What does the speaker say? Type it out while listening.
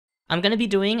I'm going to be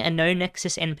doing a no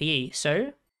nexus NPE,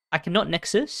 so I cannot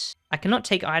nexus, I cannot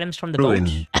take items from the vault.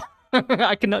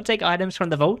 I cannot take items from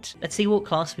the vault. Let's see what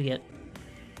class we get.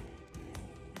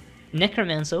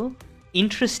 Necromancer.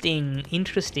 Interesting,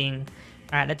 interesting.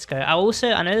 Alright, let's go.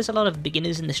 I know there's a lot of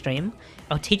beginners in the stream.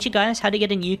 I'll teach you guys how to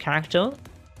get a new character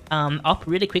up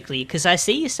really quickly, because I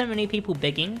see so many people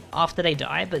begging after they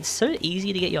die, but it's so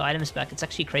easy to get your items back. It's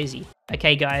actually crazy.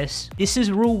 Okay guys, this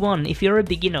is rule 1. If you're a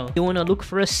beginner, you want to look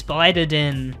for a spider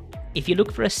den. If you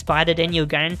look for a spider den, you're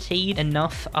guaranteed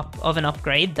enough of an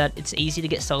upgrade that it's easy to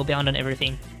get soulbound on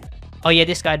everything. Oh yeah,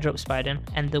 this guy dropped spider den,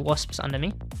 and the wasp's under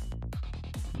me.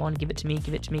 Come on, give it to me,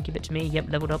 give it to me, give it to me. Yep,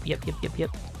 leveled up, yep.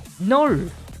 No!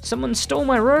 Someone stole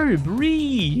my robe!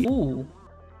 Ree! Ooh.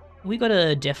 We got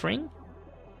a death ring.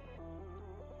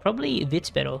 Probably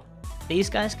Vit's better. These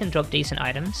guys can drop decent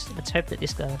items. Let's hope that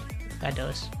this guy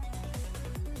does.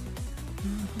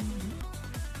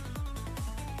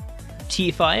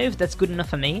 Tier 5, that's good enough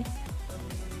for me.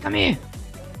 Come here!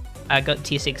 I got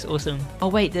tier 6, awesome. Oh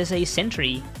wait, there's a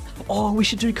sentry. Oh, we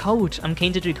should do cult. I'm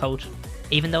keen to do cult.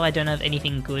 Even though I don't have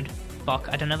anything good. Fuck,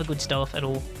 I don't have a good staff at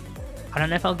all. I don't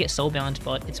know if I'll get soulbound,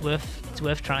 but it's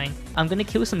worth trying. I'm gonna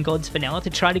kill some gods for now to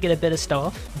try to get a better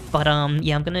staff. But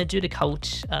yeah, I'm gonna do the cult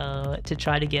to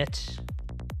try to get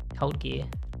cult gear.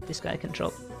 This guy can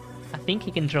drop. I think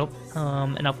he can drop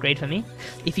an upgrade for me.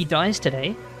 If he dies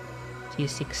today, tier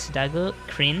 6 dagger,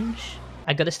 cringe.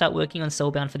 I gotta start working on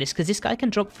soulbound for this, because this guy can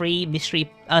drop free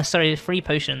free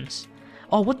potions.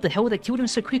 Oh, what the hell? They killed him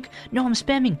so quick. No, I'm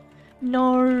spamming.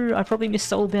 No, I probably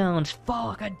missed soulbound.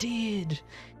 Fuck, I did.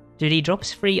 Dude, he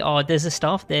drops free. Oh, there's a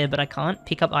staff there, but I can't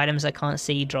pick up items I can't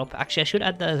see drop. Actually, I should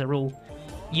add that as a rule.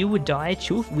 You would die,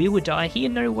 Choof. We would die here.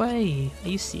 No way. Are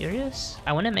you serious?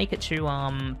 I want to make it to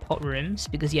pot rooms,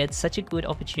 because yeah, it's such a good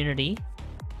opportunity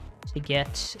to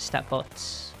get stat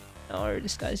pots. No,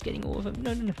 this guy's getting all of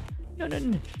them.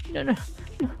 No.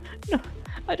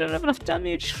 I don't have enough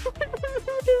damage.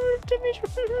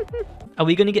 Are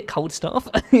we gonna get cult staff?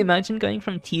 Imagine going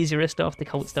from tier 0 staff to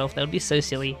cult staff. That would be so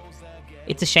silly.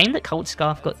 It's a shame that cult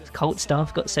staff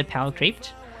got so power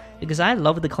creeped, because I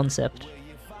love the concept.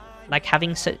 Like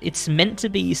having it's meant to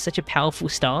be such a powerful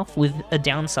staff with a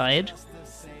downside,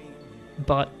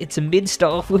 but it's a mid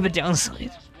staff with a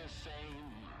downside.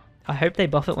 I hope they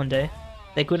buff it one day.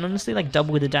 They could honestly like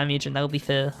double the damage, and that would be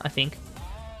fair, I think.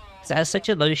 Because it has such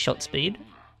a low shot speed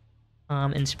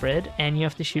and spread, and you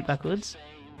have to shoot backwards.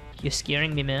 You're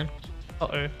scaring me, man.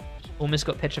 Uh-oh. Almost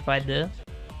got petrified there.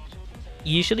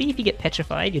 Usually if you get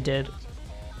petrified, you're dead.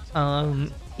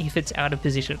 If it's out of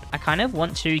position. I kind of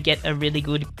want to get a really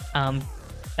good no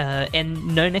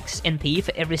next NP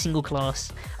for every single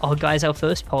class. Oh guys, our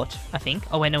first pot, I think.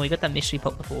 Oh wait, no, we got that mystery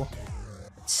pot before.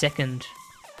 Second.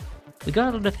 We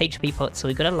got a lot of HP pots, so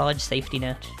we got a large safety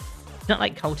net. It's not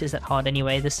like cult is that hard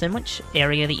anyway. There's so much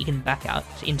area that you can back out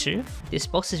into. This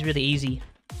boss is really easy.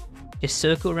 Just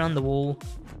circle around the wall.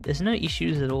 There's no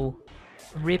issues at all.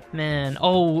 Rip, man.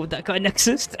 Oh, that guy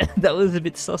nexus. That was a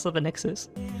bit sus of a nexus.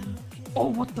 Oh,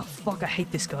 what the fuck? I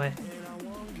hate this guy.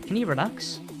 Can you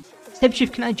relax?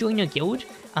 sebchoof, can I join your guild?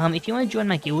 If you want to join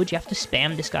my guild, you have to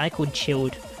spam this guy called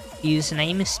Chilled. His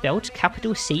name is spelt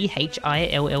capital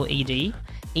CHILLED.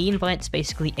 He invites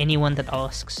basically anyone that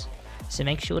asks. So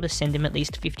make sure to send him at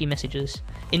least 50 messages.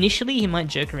 Initially, he might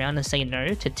joke around and say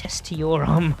no to test your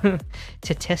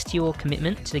to test your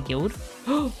commitment to the guild.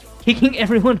 Kicking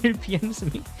everyone who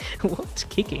PMs me. What?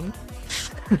 Kicking?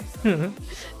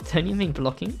 Don't you mean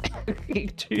blocking?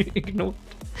 Dude, ignored.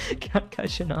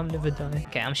 Kashanam never die.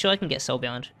 Okay, I'm sure I can get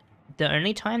soulbound. The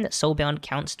only time that soulbound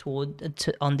counts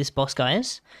on this boss,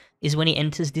 guys, is when he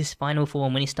enters this final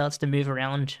form, when he starts to move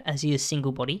around as he is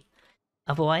single body.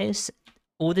 Otherwise,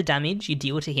 all the damage you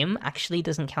deal to him actually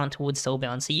doesn't count towards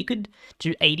soulbound. So you could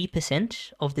do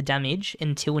 80% of the damage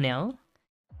until now,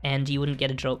 and you wouldn't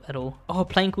get a drop at all. Oh,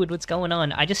 Plankwood, what's going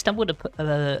on? I just stumbled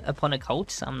upon a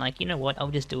cult, so I'm like, you know what, I'll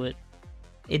just do it.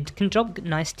 It can drop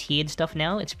nice tiered stuff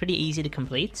now. It's pretty easy to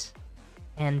complete.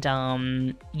 And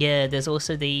yeah, there's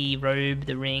also the robe,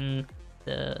 the ring,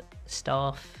 the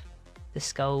staff, the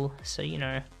skull, so you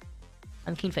know,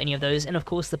 I'm keen for any of those. And of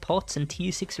course the pots and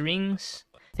tier 6 rings.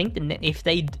 I think if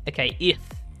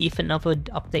another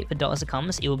update for Daza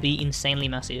comes, it will be insanely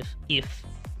massive. If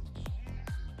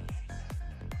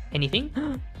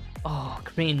anything. Oh,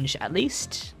 cringe. At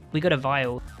least we got a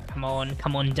vial. Come on,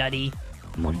 daddy.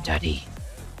 Come on, daddy.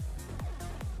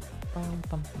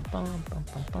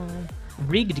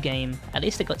 Rigged game. At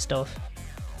least I got stuff.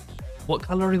 What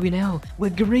color are we now? We're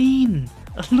green.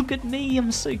 Look at me,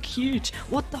 I'm so cute.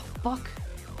 What the fuck?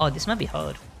 Oh, this might be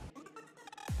hard.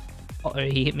 Uh-oh,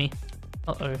 he hit me.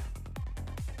 Uh-oh.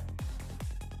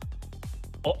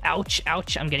 Oh, ouch,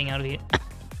 ouch. I'm getting out of here.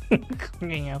 I'm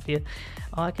getting out of here.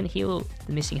 Oh, I can heal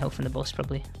the missing health from the boss,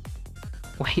 probably.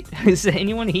 Wait, is there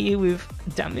anyone here with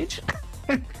damage?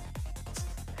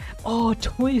 Oh,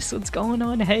 Toys, what's going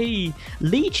on? Hey,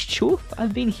 Leech Choof,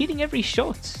 I've been hitting every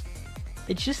shot.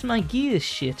 It's just my gears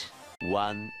shit.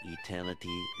 One eternity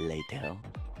later.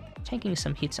 Taking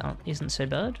some hits isn't so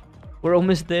bad. We're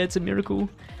almost there, it's a miracle.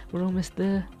 We're almost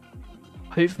there.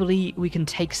 Hopefully we can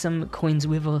take some coins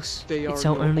with us. It's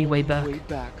our only way back.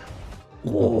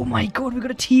 Oh my god, we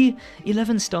got a tier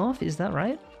 11 staff, is that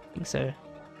right? I think so.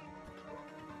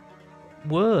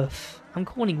 Worth. I'm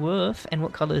calling Worth, and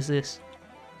what colour is this?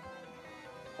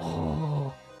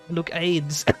 Oh, look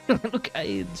AIDS. Look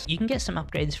AIDS. You can get some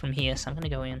upgrades from here, so I'm gonna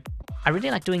go in. I really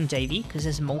like doing Davy because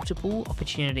there's multiple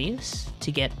opportunities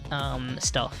to get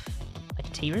stuff.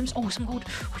 Like tea rooms. Oh, some gold.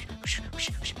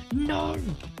 No!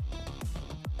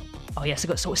 Oh yes, I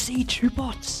got so see 2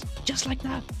 bots. Just like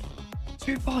that.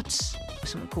 2 bots.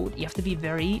 Something called, you have to be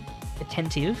very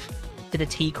attentive to the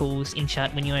T calls in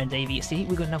chat when you're in a Davy. See,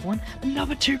 we got another one.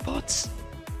 Another 2 bots.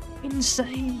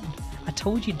 Insane. I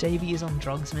told you Davy is on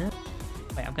drugs, man.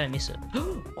 Wait, I'm gonna miss it.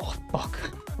 Oh, fuck.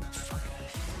 Fuck.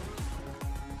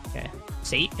 Okay.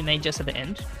 See, it made just at the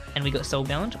end, and we got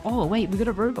soulbound. Oh, wait, we got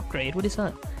a rogue upgrade. What is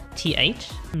that? Tier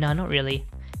 8? No, not really.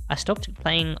 I stopped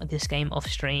playing this game off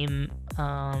stream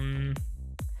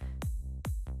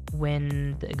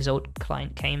when the Exalt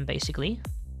client came, basically.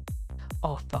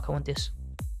 Oh, fuck, I want this.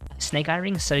 Snake Eye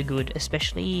Ring is so good,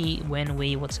 especially when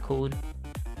we, what's it called?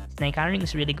 Snake Eye Ring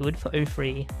is really good for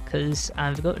O3, because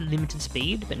I've got limited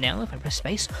speed, but now if I press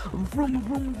space, vroom,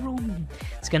 vroom, vroom,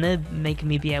 it's gonna make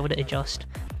me be able to adjust.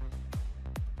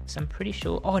 So I'm pretty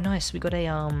sure, oh nice, we got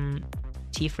a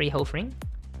tier 3 health ring.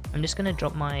 I'm just gonna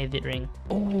drop my Vit ring.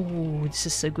 Oh, this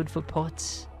is so good for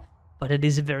pots. But it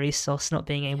is very sus not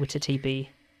being able to TP.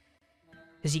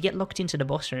 Because you get locked into the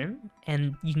boss room,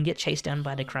 and you can get chased down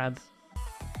by the crab.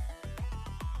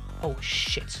 Oh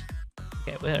shit.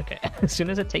 Okay, we're okay. As soon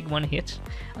as I take 1 hit,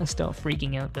 I start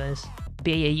freaking out, guys.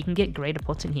 But yeah, you can get greater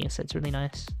pots in here, so it's really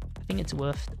nice. I think it's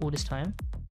worth all this time.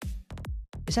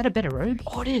 Is that a better rogue?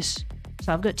 Oh, it is!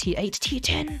 So I've got tier 8, tier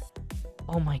 10!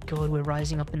 Oh my god, we're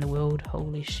rising up in the world.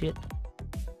 Holy shit.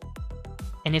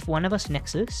 And if one of us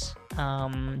nexus,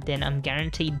 then I'm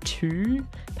guaranteed 2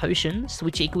 potions,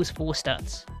 which equals 4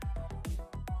 stats.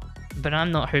 But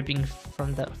I'm not hoping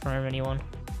from anyone.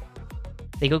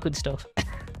 They got good stuff.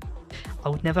 I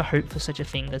would never hope for such a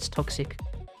thing. That's toxic.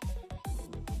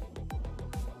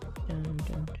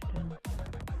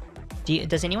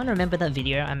 Does anyone remember that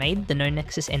video I made, the No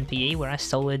Nexus NPE, where I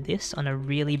soloed this on a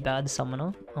really bad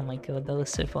summoner? Oh my god, that was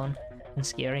so fun and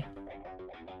scary.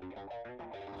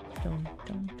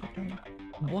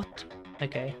 What?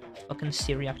 Okay, fucking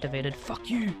Siri activated. Fuck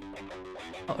you!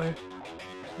 Uh-oh.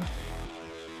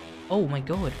 Oh my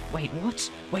god, wait,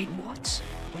 what? Wait, what?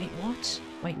 Wait, what?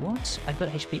 Wait, what? I've got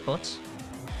HP pots.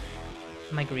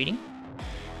 Am I greeding?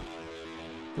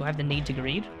 Do I have the need to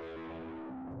greed?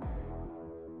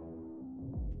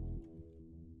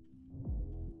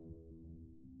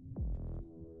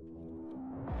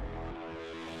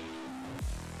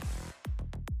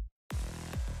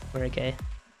 We're okay.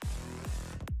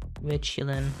 We're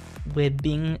chilling. We're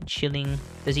being chilling.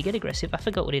 Does he get aggressive? I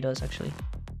forgot what he does, actually.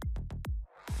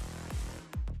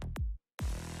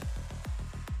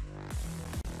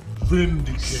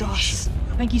 Vindication. Sus.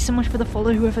 Thank you so much for the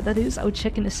follow, whoever that is. I'll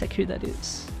check in a sec who that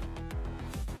is.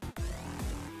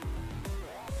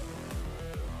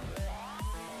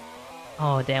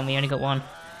 Oh damn, we only got 1.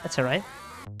 That's alright.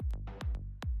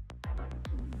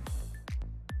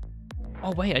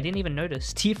 Oh wait, I didn't even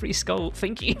notice. Tier 3 skull,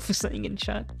 thank you for saying in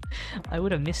chat. I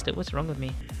would have missed it. What's wrong with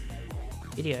me?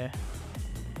 Video.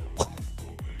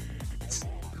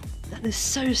 That is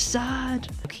so sad.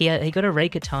 Look here, he got a Ray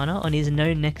Katana on his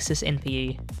No Nexus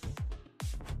NPE.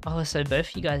 Oh, so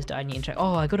both you guys died in your intro.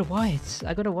 Oh, I got a white.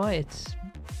 I got a white.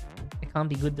 It can't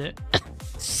be good though.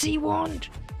 Sea wand!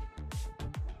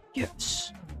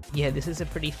 Yes! Yeah, this is a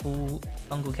pretty full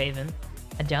fungal cave-in.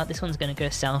 I doubt this one's gonna go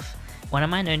south. One of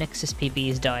my No Nexus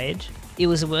PBs died. It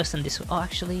was worse than this one. Oh,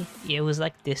 actually, yeah, it was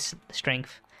like this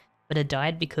strength. But it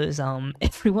died because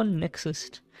everyone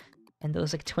nexused. And there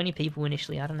was like 20 people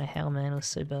initially. I don't know how, man. It was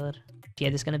so bad. Yeah,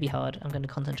 this is going to be hard. I'm going to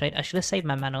concentrate. I should have saved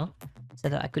my mana so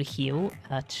that I could heal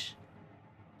at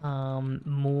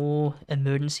more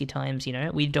emergency times, you know?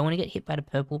 We don't want to get hit by the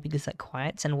purple because that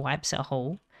quiets and wipes our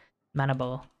whole mana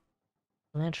bar.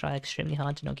 I'm going to try extremely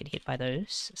hard to not get hit by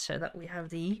those so that we have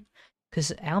the...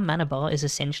 Because our mana bar is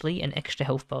essentially an extra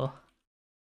health bar.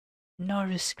 No,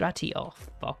 Scratty. Oh,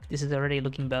 fuck. This is already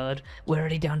looking bad. We're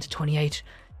already down to 28.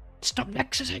 Stop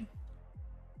nexusing!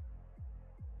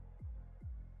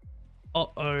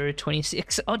 Uh-oh,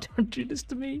 26. Oh, don't do this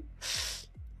to me.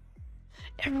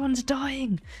 Everyone's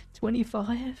dying.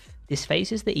 25. This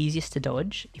phase is the easiest to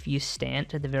dodge if you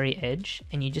stand at the very edge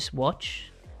and you just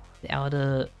watch the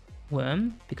outer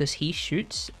worm, because he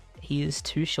shoots his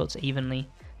 2 shots evenly.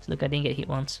 So look, I didn't get hit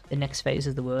once. The next phase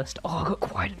is the worst. Oh, I got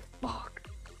quite fucked.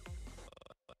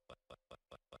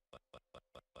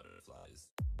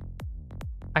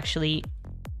 Actually,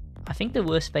 I think the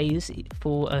worst phase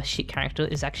for a shit character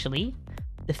is actually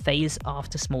the phase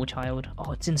after small child.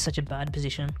 Oh, it's in such a bad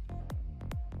position.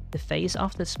 The phase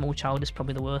after small child is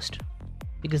probably the worst,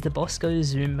 because the boss goes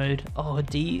zoom mode. Oh,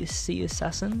 DC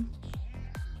assassin.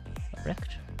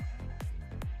 Wrecked.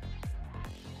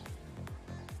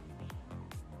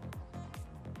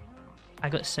 I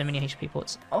got so many HP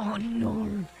pots. Oh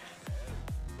no!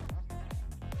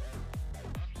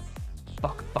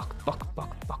 Fuck, fuck, fuck,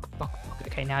 fuck, fuck, fuck, fuck.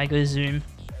 Okay, now I go zoom.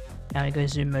 Now I go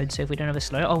zoom mode, so if we don't have a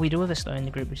slow... Oh, we do have a slow in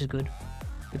the group, which is good.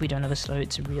 If we don't have a slow,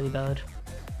 it's really bad.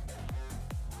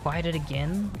 Quiet it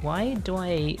again? Why do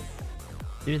I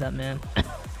do that, man?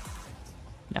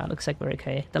 Now it looks like we're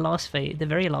okay. The last phase, the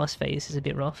very last phase is a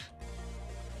bit rough.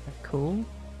 Cool.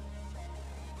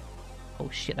 Oh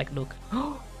shit, like look.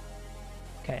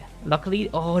 Okay, luckily...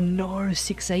 Oh no,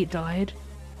 6-8 died.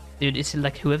 Dude, it's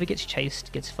like whoever gets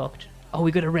chased gets fucked. Oh,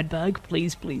 we got a red bag.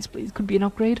 Please, please, please. Could be an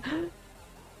upgrade.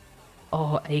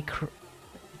 Oh,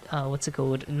 what's it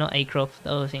called? Not Acrop,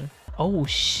 the other thing. Oh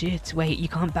shit, wait, you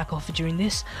can't back off during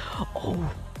this?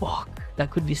 Oh, fuck.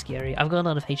 That could be scary. I've got a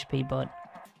lot of HP, but...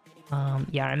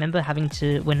 yeah, I remember having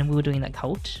to... When we were doing that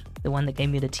cult, the one that gave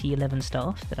me the T11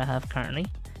 staff that I have currently,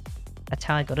 that's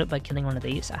how I got it, by killing one of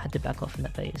these. I had to back off in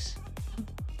that phase.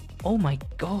 Oh my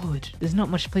god, there's not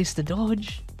much place to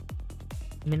dodge.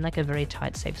 I'm in like a very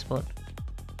tight safe spot.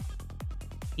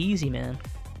 Easy, man.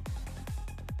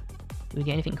 Did we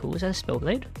get anything cool? Is that a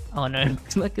spellblade? Oh no,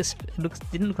 it looks like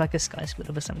didn't look like a sky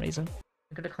splitter for some reason.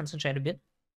 I gotta concentrate a bit.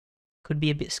 Could be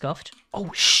a bit scuffed.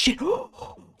 Oh shit!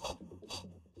 What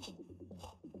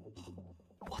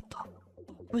the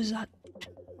fuck was that?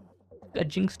 I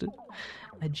jinxed it.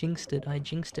 I jinxed it. I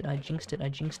jinxed it. I jinxed it. I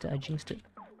jinxed it. I jinxed it.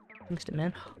 Jinxed it,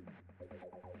 man.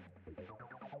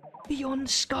 Beyond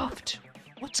scuffed.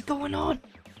 What's going on?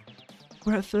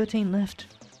 We're at 13 left.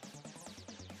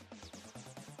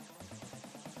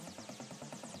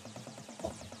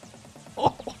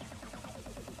 Oh.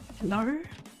 Hello?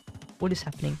 What is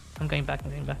happening? I'm going back, I'm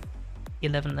going back.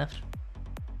 11 left.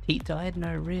 Pete died?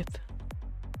 No rip.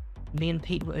 Me and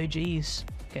Pete were OGs.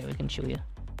 Okay, we can chill here.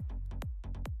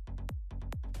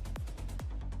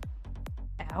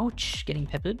 Ouch, getting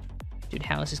peppered. Dude,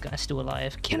 how is this guy still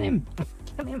alive? Kill him!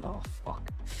 Kill him! Oh,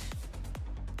 fuck.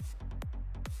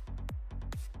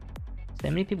 So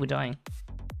many people dying.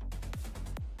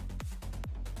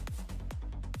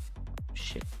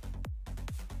 Shit.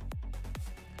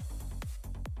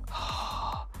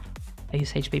 I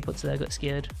used HP pots there, I got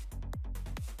scared.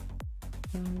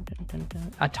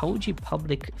 I told you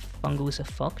public fungals are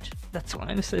fucked. That's why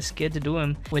I'm so scared to do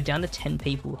them. We're down to 10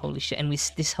 people, holy shit. And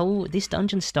this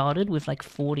dungeon started with like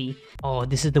 40. Oh,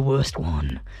 this is the worst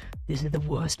one. This is the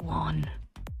worst one.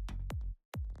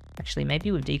 Actually,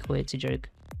 maybe with decoy it's a joke.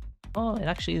 Oh, it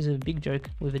actually is a big joke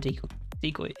with a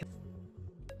decoy.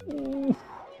 Oof.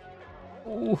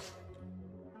 Oof.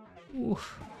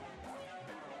 Oof.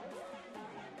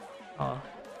 Oh.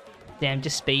 Damn,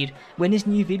 just speed. When is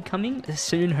new vid coming?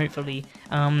 Soon, hopefully.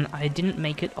 I didn't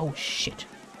make it. Oh, shit.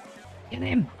 Kill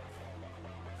him.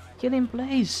 Kill him,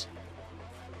 please.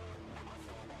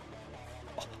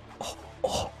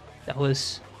 Oh. That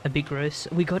was a big gross.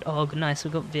 We got... Oh, nice. We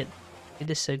got vid.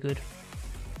 Vid is so good.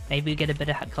 Maybe we get a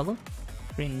better hat color?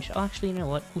 Cringe. Oh, actually, you know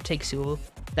what? We'll take silver.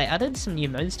 They added some new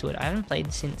modes to it. I haven't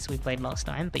played since we played last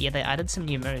time. But yeah, they added some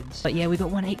new modes. But yeah, we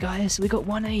got 1-8, guys. We got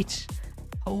 1-8.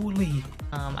 Holy.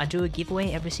 I do a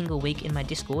giveaway every single week in my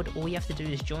Discord. All you have to do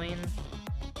is join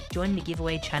the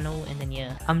giveaway channel, and then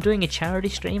yeah. I'm doing a charity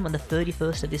stream on the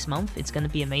 31st of this month. It's gonna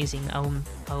be amazing.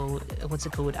 What's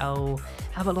it called? I'll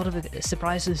have a lot of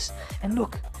surprises. And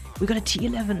look, we got a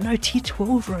T11, no,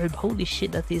 T12 robe. Holy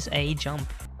shit, that is a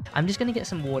jump. I'm just gonna get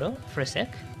some water for a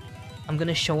sec. I'm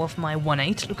gonna show off my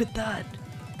 1-8. Look at that.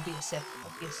 I'll be a sec.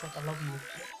 I love you.